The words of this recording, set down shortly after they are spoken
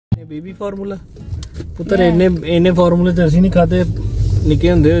Baby formula पुत्र इन्ने फार्मूले तो असं नहीं खाते निके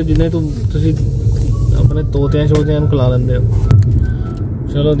होंगे जिन्हें तुम अपने तोतियां शोतियां खिला लेंदे हो।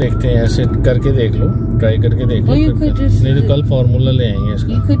 चलो देखते हैं, ऐसे करके देख लो, ट्राई करके देख लो। नहीं तो कल फार्मूला ले आएंगे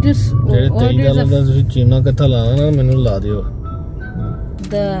इसका। जेडे 23 डॉलर का तुसी चीना कथा लाना ना मैंने ला दियो।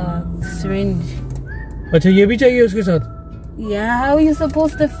 अच्छा ये भी चाहिए उसके साथ? Yeah, how are you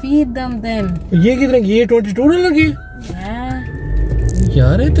supposed to feed them then? ये कितने की? ये 22 डॉलर की? Yeah.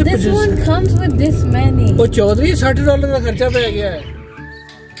 यार ये this one comes with this many. वो चौधरी 60 डॉलर का खर्चा पै गया है।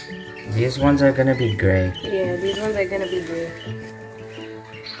 These ones are gonna be great. Yeah, these ones are gonna be great.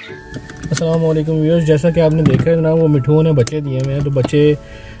 अस्सलाम वालेकुम व्यूअर्स, जैसा कि आपने देखा है जनाब वो मिठुओं ने बच्चे दिए हुए हैं। तो बच्चे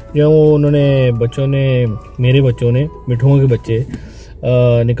जो वो उन्होंने मेरे बच्चों ने मिठुओं के बच्चे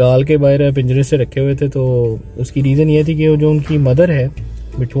निकाल के बाहर पिंजरे से रखे हुए थे। तो उसकी रीज़न ये थी कि जो उनकी मदर है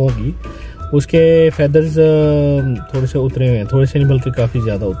मिठुओं की, उसके फेदर्स थोड़े से उतरे हुए हैं, थोड़े से नहीं बल्कि काफ़ी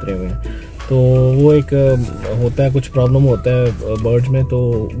ज़्यादा उतरे हुए हैं। तो वो एक होता है, कुछ प्रॉब्लम होता है बर्ड्स में, तो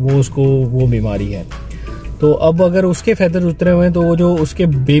वो उसको वो बीमारी है। तो अब अगर उसके फेदर उतरे हुए हैं तो वो जो उसके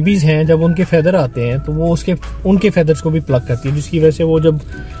बेबीज़ हैं जब उनके फेदर आते हैं तो वो उनके फेदर्स को भी प्लग करती है, जिसकी वजह से वो जब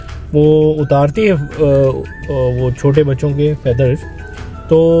वो उतारती है वो छोटे बच्चों के फेदर्स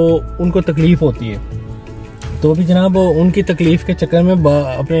तो उनको तकलीफ़ होती है। तो अभी जनाब उनकी तकलीफ़ के चक्कर में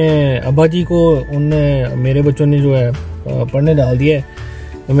अपने अब्बा जी को उनने मेरे बच्चों ने जो है पढ़ने डाल दिया है।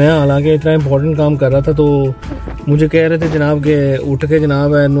 तो मैं हालांकि इतना इम्पोर्टेंट काम कर रहा था तो मुझे कह रहे थे जनाब के उठ के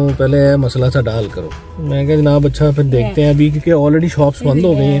जनाब है नो पहले मसला सा डाल करो। मैं कहा जनाब अच्छा फिर देखते हैं अभी, क्योंकि ऑलरेडी शॉप्स बंद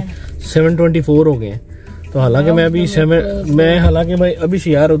हो गई हैं, 7:24 हो गए हैं। तो हालांकि मैं अभी हालांकि भाई अभी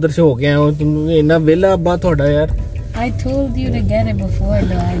यार उधर से हो गया हूँ। तुम इतना वेला अब्बा थोड़ा यार। I told you to get it before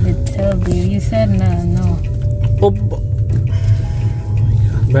though. I did tell you. You said no.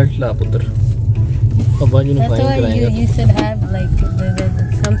 बैठ ला पुत्र, अब्बा जी ने फाइन कराएंगे। You should have like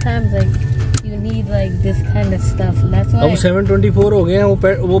sometimes like you need like this kind of stuff. That's why. अब 7:24 हो गए हैं,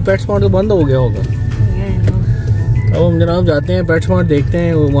 वो पेट स्मार्ट तो बंद हो गया होगा। अब हम जनाब जाते हैं पेट स्मार्ट, देखते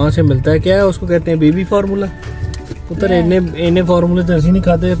हैं वहाँ से मिलता है क्या है, उसको कहते हैं बेबी फार्मूला। पुत्र इन्ने फार्मूले तो असं नहीं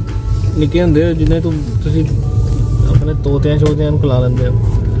खाते निके होंगे जिन्हें तुम अपने तोतियां शोतियां खिला लेंदे हो,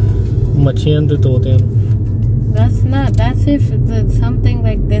 मच्छियां ते तोतियां। That's if something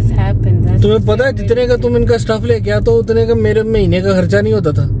like this happens. तुम्हें पता है जितने का तुम इनका स्टफ लेके आते हो उतने का मेरे महीने का खर्चा नहीं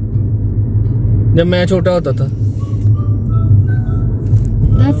होता था जब मैं छोटा होता था।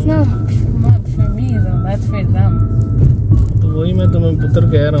 That's not for me though. That's for them. तो वही मैं तुम्हें पुत्र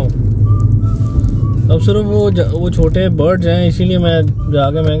कह रहा हूँ। अब सिर्फ वो छोटे बर्ड्स हैं, इसीलिए मैं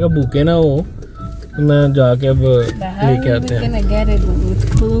जाके मैं कहा भूखे ना हो, तो मैं जाके अब लेके आते हैं।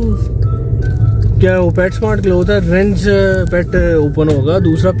 क्या वो पेट स्मार्ट क्लोथ है? रेंज पेट ओपन होगा,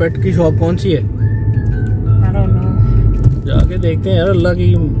 दूसरा पेट की शॉप कौन सी है? I don't know. जाके देखते हैं यार। अल्लाह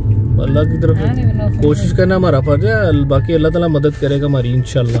की तरफ कोशिश करना हमारा फर्ज है, बाकी अल्लाह ताला मदद करेगा हमारी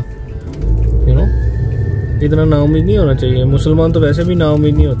इंशाल्लाह। यू नो इतना नाउम्मीद नहीं होना चाहिए। मुसलमान तो वैसे भी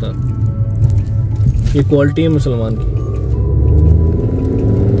नाउम्मीद नहीं होता, ये क्वालिटी है मुसलमान की।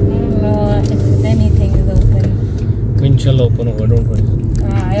 इंशाल्लाह ओपन होगा, don't worry.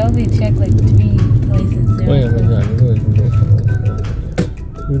 I only check like 3 places.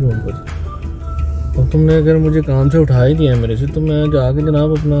 और तुमने अगर मुझे काम से उठा ही दिया मेरे से, तो मैं जाके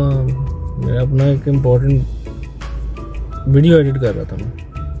जनाब अपना एक इम्पोर्टेंट वीडियो एडिट कर रहा था मैं।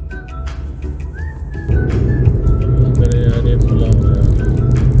 मेरे यार ये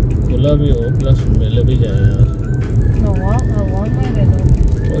खुला भी हो प्लस मिल भी जाए यार।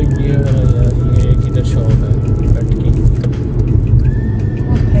 और ये वाला यार ये किधर शॉप है पेट की?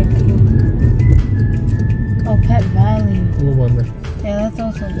 Pet Valley. वो बंद है। Yeah, that's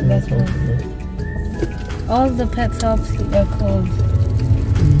also the best one. All the pet shops are closed.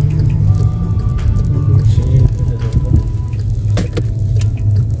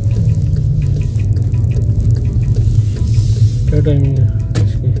 क्या टाइमिंग है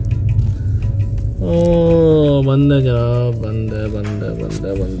इसकी? ओह बंद है जनाब, बंद है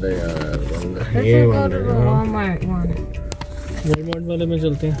यार, बंद है। ये बंद है। Walmart one. वॉलमार्ट वाले में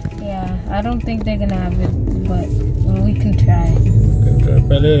चलते हैं। Yeah, I don't think they're gonna have it, but we can try.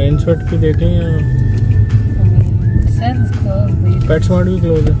 पहले रेंज शॉट की देख लें या it says it's closed. Pet smart भी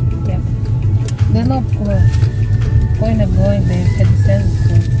क्लोज है। Yep. There's no point of going there because it says it's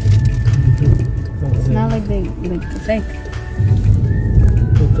closed. It's not like they like fake.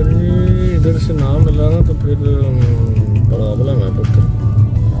 पुत्र इधर से ना मिला ना तो फिर प्रॉब्लम है पुत्र।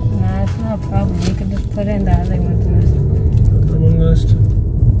 Nah, it's not a problem. You can just put in the other one.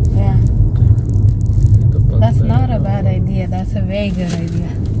 Yeah. That's not a bad idea. That's a very good idea.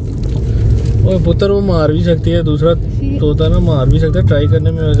 ओए पुत्र वो मार भी सकती है, दूसरा तोता ना मार भी सकता है, ट्राई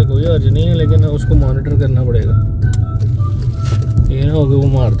करने में वैसे कोई हर्ज नहीं है, लेकिन उसको मॉनिटर करना पड़ेगा। ये ना होगा वो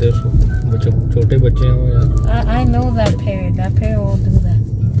मारते हैं उसको, बच्चों छोटे बच्चे हैं वो यार। I know that parrot will do that.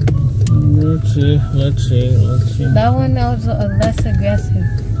 Let's see. That one was less aggressive.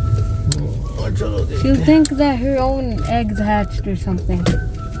 She'll think that her own eggs hatched or something.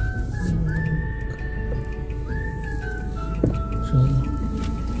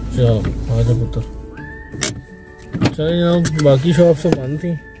 चलो आजा पुत्र। चलिए जनाब, बाकी शॉप तो बंद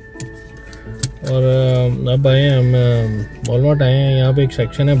थी और अब आए हैं हम वॉलमार्ट आए हैं। यहाँ पे एक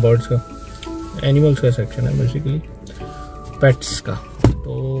सेक्शन है बर्ड्स का, एनिमल्स का सेक्शन है बेसिकली, पेट्स का।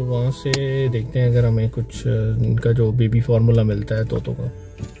 तो वहाँ से देखते हैं अगर हमें कुछ इनका जो बेबी फार्मूला मिलता है तोतों का।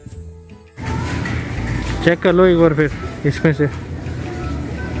 चेक कर लो एक बार, फिर इसमें से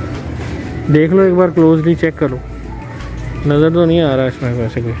देख लो एक बार, क्लोजली चेक कर लो। नज़र तो नहीं आ रहा इसमें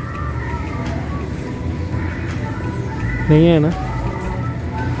वैसे कोई, नहीं है ना?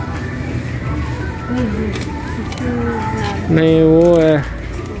 नहीं वो है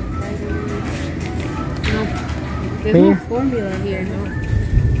नहीं,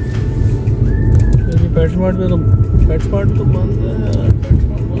 पेट्समार्ट पे तो बंद है।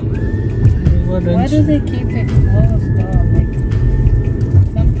 Why do they keep it closed though? Like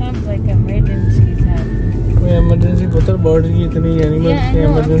sometimes like emergencies happen. कोई emergency पुत्र बर्ड की इतनी एनिमल्स की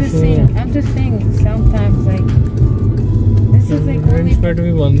emergency नहीं है। I'm just saying sometimes like this is like only पेट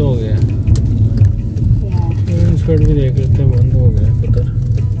भी बंद हो गया। पेट भी देख लेते हैं, बंद हो गया पुत्र।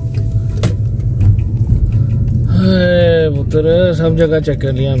 पुत्र सब जगह चेक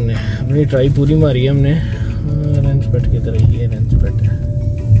कर लिया हमने, अपनी ट्राई पूरी मारी है हमने। रेंज पेट की तरह ये रेंज पेट है,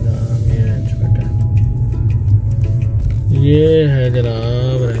 ये है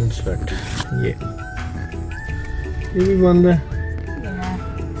जनाब रेंज पेट। ये भी बंद है।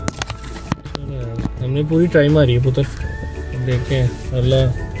 हमने पूरी ट्राई मारी है पुत्र, देखते हैं अल्लाह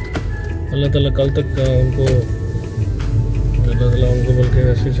ताला कल तक उनको बल्कि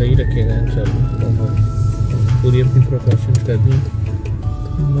वैसे सही रखेगा इंशाल्लाह। पूरी अपनी प्रोफेशन कर दी,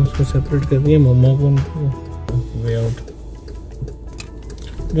 उसको सेपरेट कर दिया, मम्मा को उनको वे आउट।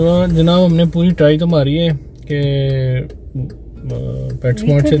 जनाब हमने पूरी ट्राई तो मारी है कि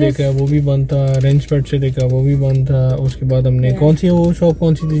पेट्समार्ट से देखा वो भी बंद था, रेंज पेट से देखा वो भी बंद था। उसके बाद हमने कौन सी वो शॉप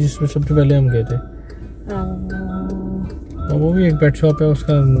कौन सी थी जिसमें सबसे पहले हम गए थे? वो भी एक पेट शॉप है,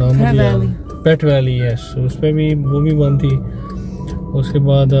 उसका नाम पेट वैली, यस, उस पर भी वो भी बंद थी। उसके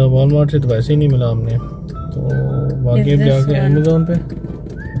बाद वॉलमार्ट से तो वैसे ही नहीं मिला हमने, तो बाकी अब जाके अमेज़न पे।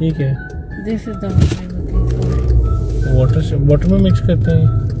 ठीक है, वाटर में मिक्स करते हैं।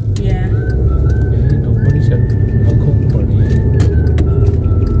 तो बड़ी सर आँखों को पड़ी है।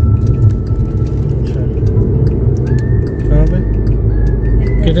 अच्छा, कहाँ पे?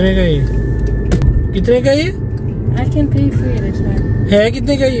 कितने का ये? I can pay for it this time. है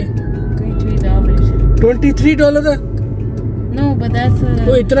कितने का ये? $23 था? No, but that's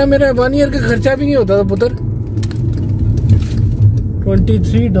तो इतना मेरा 1 ईयर का खर्चा भी नहीं होता था पुत्र।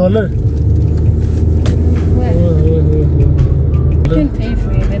 $23। You can pay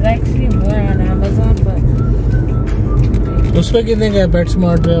for it. It's actually more on Amazon, but उस पे कितने का है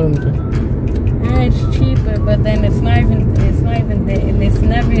पेट्समार्ट पे और उन पे? it's cheaper, but then it's not even there, and it's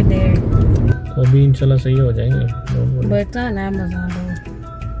never there. तो अभी इंशाल्लाह सही हो जाएंगे। But it's on Amazon though.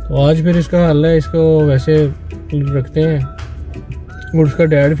 तो आज फिर इसका हल है, इसको वैसे रखते हैं और उसका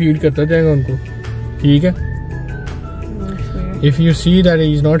डैड फीड करता जाएगा उनको, ठीक है? If you see that he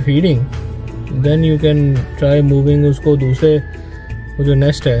is not feeding, then you can try moving उसको दूसरे, वो जो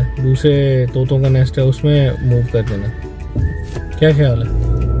नेस्ट है, दूसरे तोतों का नेस्ट है, उसमें मूव कर देना। क्या ख्याल है?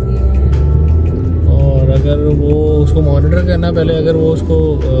 और अगर वो उसको मॉनिटर करना पहले, अगर वो उसको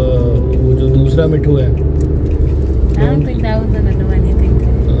वो जो दूसरा मिठू है, I don't think that was gonna do anything to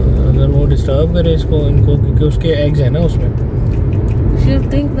it. अगर वो डिस्टर्ब करे इनको, क्योंकि उसके एग्स है ना उसमें। She'll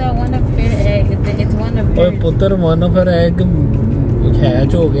think that one of her egg, it's one of और her. पुत्र one of her egg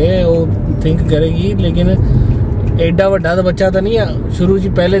hatch हो गए, वो थिंक करेगी, लेकिन एडा बड़ा तो बच्चा तो नहीं है, शुरू जी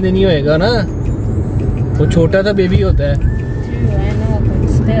पहले दिन ही होएगा ना, वो छोटा सा बेबी होता है। True, I know, but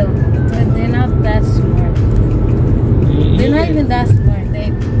still, they're not that smart. They're not even that smart.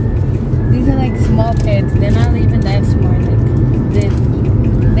 These are like small pets. They're not even that smart. Like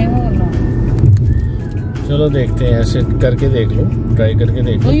they won't know. चलो देखते हैं, ऐसे करके देख लो, ट्राई करके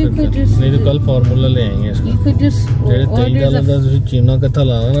देख लो, नहीं तो कल फार्मूला ले आएंगे इसका। जेरे $23 ਦਾ ਤੁਸੀਂ ਚੀਨਾ ਕੱਥਾ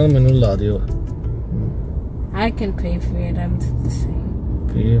ਲਾਣਾ ਨਾ, ਮੈਨੂੰ ਲਾ ਦਿਓ। I can pay for it. I'm just saying.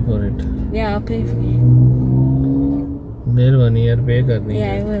 Pay for it. Yeah, I'll pay for it. मेहरबानी यार, पे करनी है।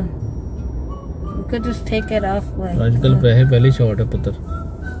 Yeah, I will. You could just take it off like. आजकल पैसे पहली शॉर्ट है पुत्र।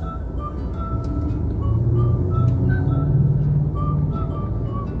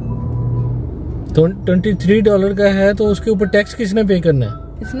 $23 का है तो उसके ऊपर टैक्स किसने पे करना है?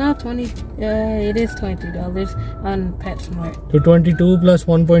 It's not 20. It is $20 on PetSmart. तो 22 प्लस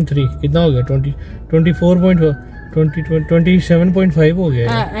 1.3 कितना हो गया? 27.5 हो गया।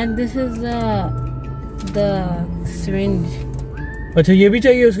 And this is the syringe. अच्छा ये भी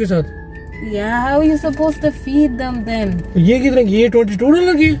चाहिए उसके साथ? Yeah, how are you supposed to feed them then? ये कितने की? ये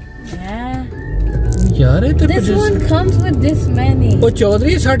 $22 की? Yeah. यार है तो This one comes with this many. वो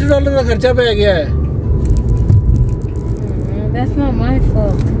चौधरी $60 का खर्चा पै गया है। That's not my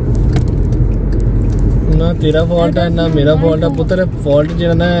fault. ना तेरा फॉल्ट है ना मेरा फॉल्ट है पुत्र। फॉल्ट जो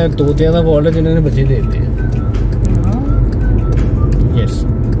है ना तोतियां दा फॉल्ट है जिन्होंने बच्चे दे दिए। No. Yes.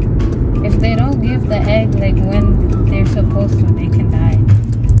 If they don't give the egg like when they're supposed to, they can die.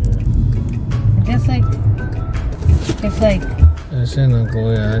 Just like it's like. ऐसे ना को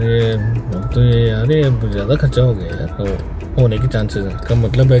यार ये तो ये यार ये ज्यादा खर्चा हो गया यार। तो होने के चांसेस है। का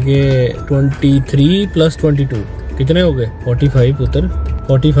मतलब है कि 23 प्लस 22 कितने हो गए? 45 पुत्र।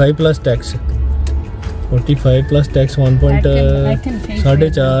 45 प्लस टैक्स 45 प्लस टैक्स 1.4 से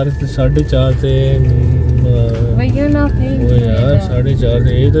यार 4.5 से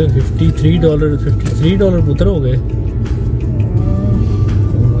ये तो $53 पुत्र हो गए।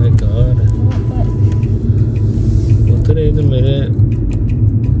 पुत्र ये तो मेरे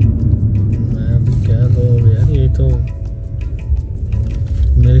मैं तो क्या कहूँ यार ये तो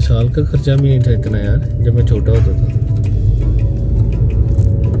मेरे साल का खर्चा भी नहीं था इतना यार जब मैं छोटा होता था।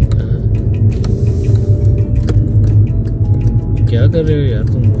 क्या कर रहे हो यार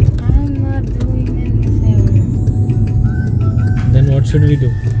तुम? I'm not doing anything. Then what should we do?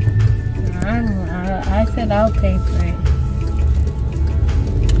 I said I'll pay for it.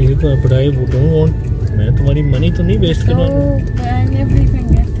 ठीक है पढ़ाई don't want मैं तुम्हारी मनी तो नहीं वेस्ट करवा रहा। So I never even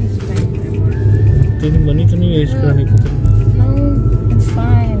get this back. तेरी मनी तो नहीं वेस्ट करानी पुत्र। No, it's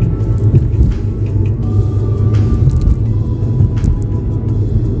fine.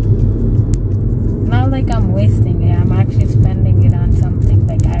 Not like I'm wasting it. I'm actually spending it on something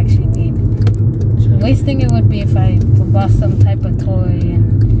like I actually need. Wasting it would be if I bought some type of toy and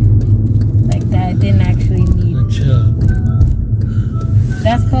like that I didn't actually need. अच्छा।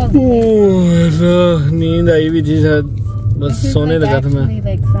 That's called. नींद आई भी थी शायद बस सोने लगा था मैं।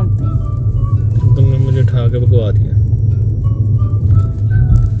 Like something. तुमने मुझे उठा के भगवा दिया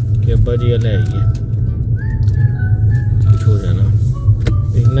कि अब्बा जी ले आइए कुछ हो जाना।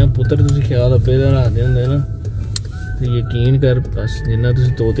 देखना पुत्र तुझे ख्याल अपने का रखते होंगे ना तो यकीन कर बस जिन्ना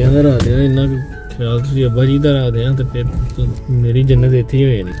तुझे तोतियां का रखते हो इन्ना ख्याल तुझे अब्बा जी का रखते हैं तो फिर तो मेरी जन्नत इत्थे ही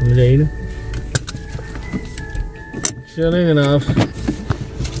होई नहीं। समझ आई ना?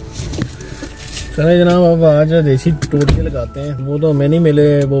 चले जनाब अब आज देसी टोटके लगाते हैं। वो तो हमें नहीं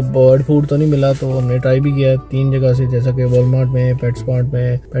मिले, वो बर्ड फूड तो नहीं मिला तो हमने ट्राई भी किया 3 जगह से जैसा कि वॉलमार्ट में, पेटस्मार्ट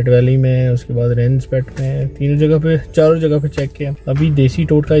में, पेट वैली में, उसके बाद रेंज पेट में, 4 जगह पे चेक किया। अभी देसी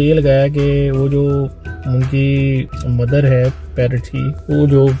टोटका ये लगाया कि वो जो उनकी मदर है पैरट की वो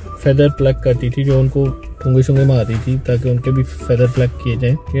जो फेदर प्लग करती थी जो उनको ठुंगे शुंगे मारती थी ताकि उनके भी फेदर प्लग किए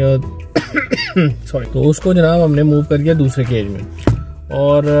जाए सॉरी तो उसको जनाब हमने मूव कर दिया दूसरे केज में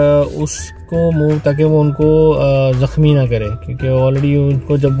और उसको मूव ताकि वो उनको ज़ख्मी ना करे क्योंकि ऑलरेडी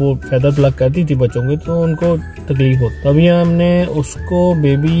उनको जब वो फेदर प्लग करती थी बच्चों के तो उनको तकलीफ होती। तभी हमने उसको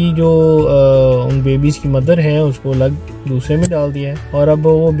बेबी जो उन बेबीज़ की मदर है उसको अलग दूसरे में डाल दिया है और अब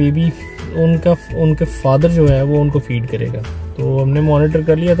वो बेबी उनके फादर जो है वो उनको फीड करेगा। तो हमने मॉनिटर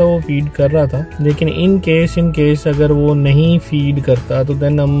कर लिया था वो फीड कर रहा था लेकिन इन केस अगर वो नहीं फीड करता तो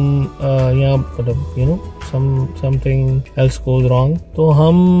देन हम यहाँ मतलब you know something else goes wrong तो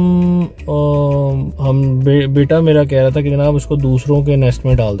बेटा मेरा कह रहा था कि जनाब उसको दूसरों के नेस्ट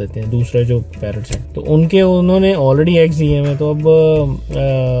में डाल देते हैं दूसरे जो पैरट्स हैं तो उन्होंने ऑलरेडी एग्स दिए हैं तो अब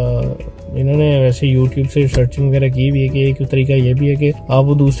इन्होंने वैसे यूट्यूब से सर्चिंग वगैरह की भी है कि एक तरीका ये भी है कि आप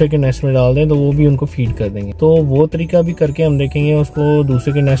वो दूसरे के नेस्ट में डाल दें तो वो भी उनको फीड कर देंगे। तो वो तरीका भी करके हम देखेंगे उसको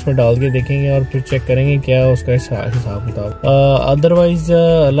दूसरे के नेस्ट में डाल के देखेंगे और फिर चेक करेंगे क्या उसका हिसाब किताब। अदरवाइज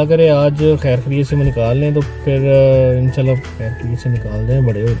अल्लाह करे आज खैर खरीद से निकाल लें तो फिर इंशाल्लाह खैर खरीद से निकाल दें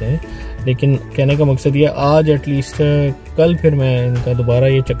बड़े हो जाएं। लेकिन कहने का मकसद ये आज एटलीस्ट कल फिर मैं इनका दोबारा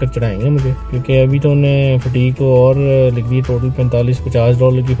ये चक्कर चढ़ाएंगे मुझे क्योंकि अभी तो उन्हें फटीक को और लिख दी टोटल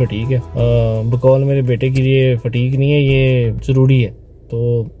 $45-50 की फटीक है। बकौल मेरे बेटे की ये फटीक नहीं है ये ज़रूरी है तो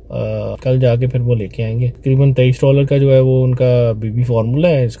कल जाके फिर वो लेके आएंगे। तकरीबन $23 का जो है वो उनका बेबी फार्मूला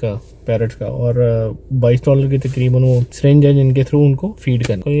है इसका पैरट का, और $22 की तकरीबन वो सिरिंज है जिनके थ्रू उनको फीड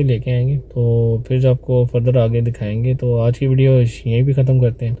करना, तो ये लेके आएंगे। तो फिर आपको फर्दर आगे दिखाएंगे। तो आज की वीडियो यहीं भी खत्म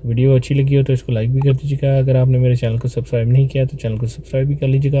करते हैं। तो वीडियो अच्छी लगी हो तो इसको लाइक भी कर दीजिएगा। अगर आपने मेरे चैनल को सब्सक्राइब नहीं किया तो चैनल को सब्सक्राइब भी कर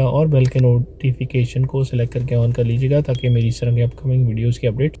लीजिएगा और बेल के नोटिफिकेशन को सिलेक्ट करके ऑन कर लीजिएगा, ताकि मेरी इस तरह की अपकमिंग वीडियोस की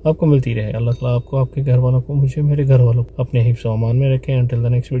अपडेट आपको मिलती रहे। अल्लाह ताला आपको, आपके घर वालों को, मुझे, मेरे घर वालों को अपने हिफ्ज़-ओ-अमान में रखें। अंटिल द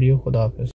नेक्स्ट वीडियो, खुदा हाफिज़।